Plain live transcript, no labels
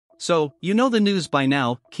So, you know the news by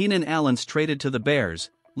now. Keenan Allen's traded to the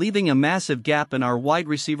Bears, leaving a massive gap in our wide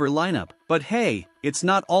receiver lineup. But hey, it's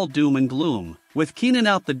not all doom and gloom. With Keenan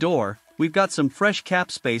out the door, we've got some fresh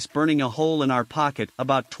cap space burning a hole in our pocket,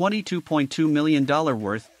 about $22.2 million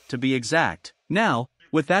worth, to be exact. Now,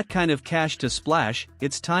 with that kind of cash to splash,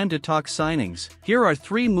 it's time to talk signings. Here are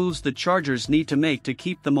 3 moves the Chargers need to make to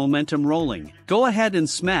keep the momentum rolling. Go ahead and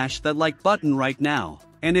smash that like button right now.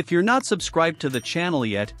 And if you're not subscribed to the channel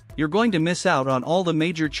yet, you're going to miss out on all the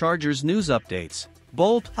major Chargers news updates.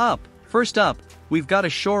 Bolt up! First up, we've got to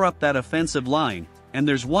shore up that offensive line, and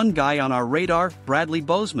there's one guy on our radar, Bradley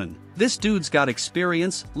Bozeman. This dude's got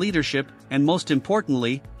experience, leadership, and most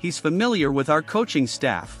importantly, he's familiar with our coaching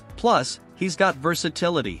staff. Plus, he's got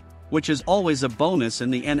versatility, which is always a bonus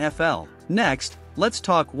in the NFL. Next, let's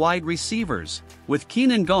talk wide receivers. With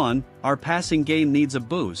Keenan gone, our passing game needs a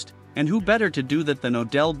boost, and who better to do that than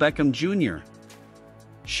Odell Beckham Jr.?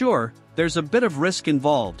 Sure, there's a bit of risk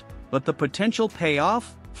involved, but the potential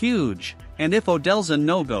payoff? Huge. And if Odell's a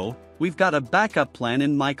no-go, we've got a backup plan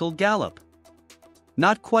in Michael Gallup.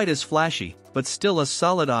 Not quite as flashy, but still a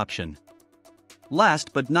solid option.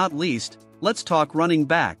 Last but not least, let's talk running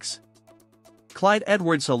backs. Clyde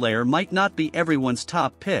Edwards-Helaire might not be everyone's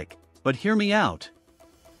top pick, but hear me out.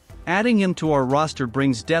 Adding him to our roster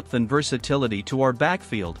brings depth and versatility to our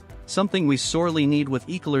backfield, something we sorely need with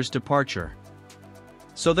Ekeler's departure.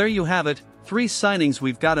 So there you have it, 3 signings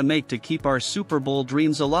we've got to make to keep our Super Bowl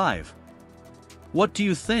dreams alive. What do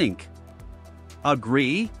you think?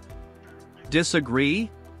 Agree?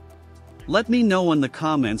 Disagree? Let me know in the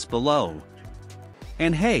comments below.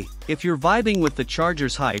 And hey, if you're vibing with the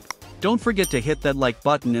Chargers hype, don't forget to hit that like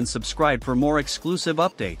button and subscribe for more exclusive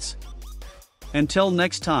updates. Until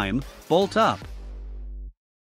next time, bolt up!